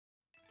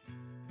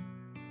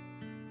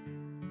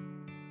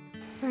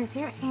right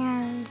here,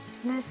 and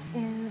this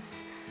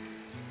is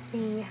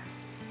the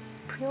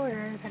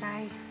pre-order that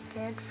I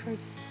did for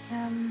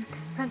the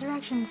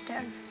Resurrection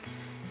Stone.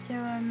 So,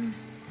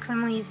 because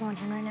I'm only using one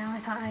hand right now, I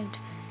thought I'd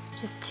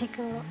just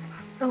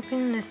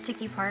open the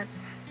sticky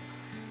parts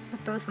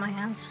with both my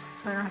hands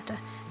so I don't have to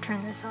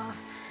turn this off.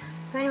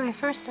 But anyway,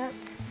 first up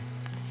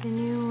is the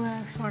new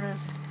sort of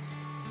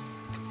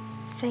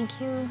thank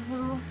you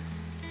little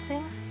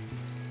thing.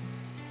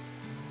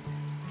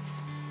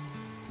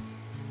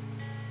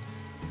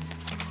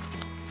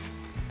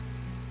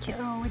 Cute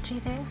little witchy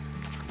thing.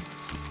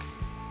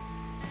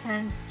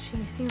 And she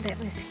sealed it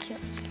with cute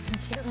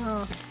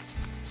little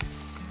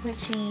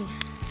witchy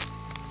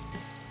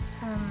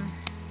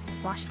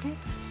washi tape.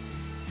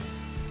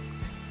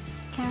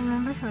 Can't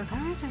remember if it was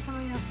hers or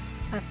somebody else's,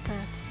 but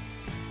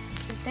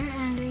right there,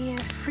 and the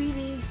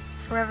freebie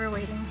Forever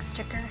Waiting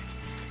sticker.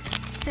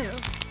 So,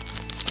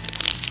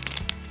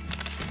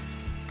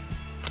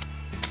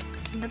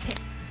 the pin.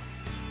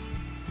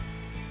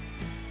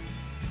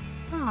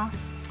 Oh,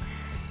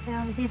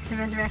 obviously it's the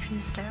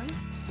Resurrection Stone.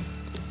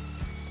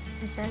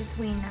 It says,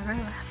 "We never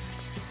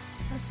left."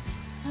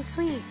 That's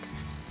sweet.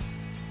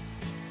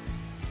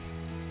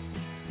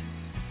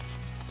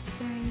 It's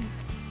very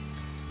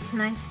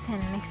nice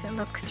pen. It makes it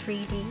look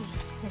 3D.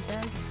 It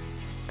does,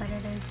 but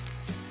it is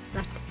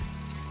left.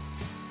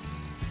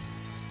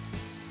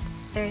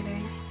 Very, very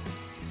nice.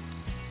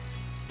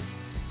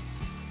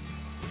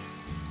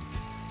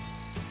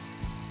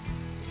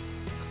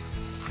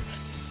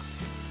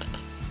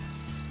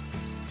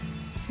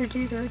 So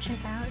do go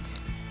check out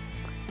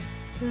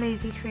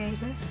Lazy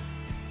Creative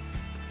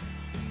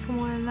for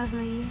more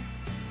lovely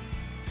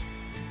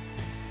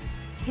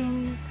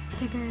pins,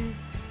 stickers,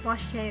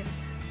 washi tape,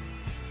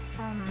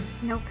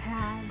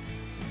 notepads,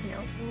 you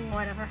know,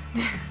 whatever,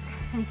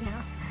 anything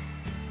else.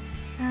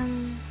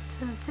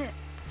 So that's it.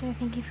 So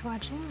thank you for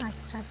watching. Like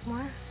and subscribe for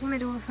more. Hit my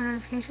door for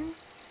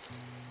notifications.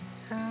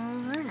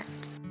 Over and out.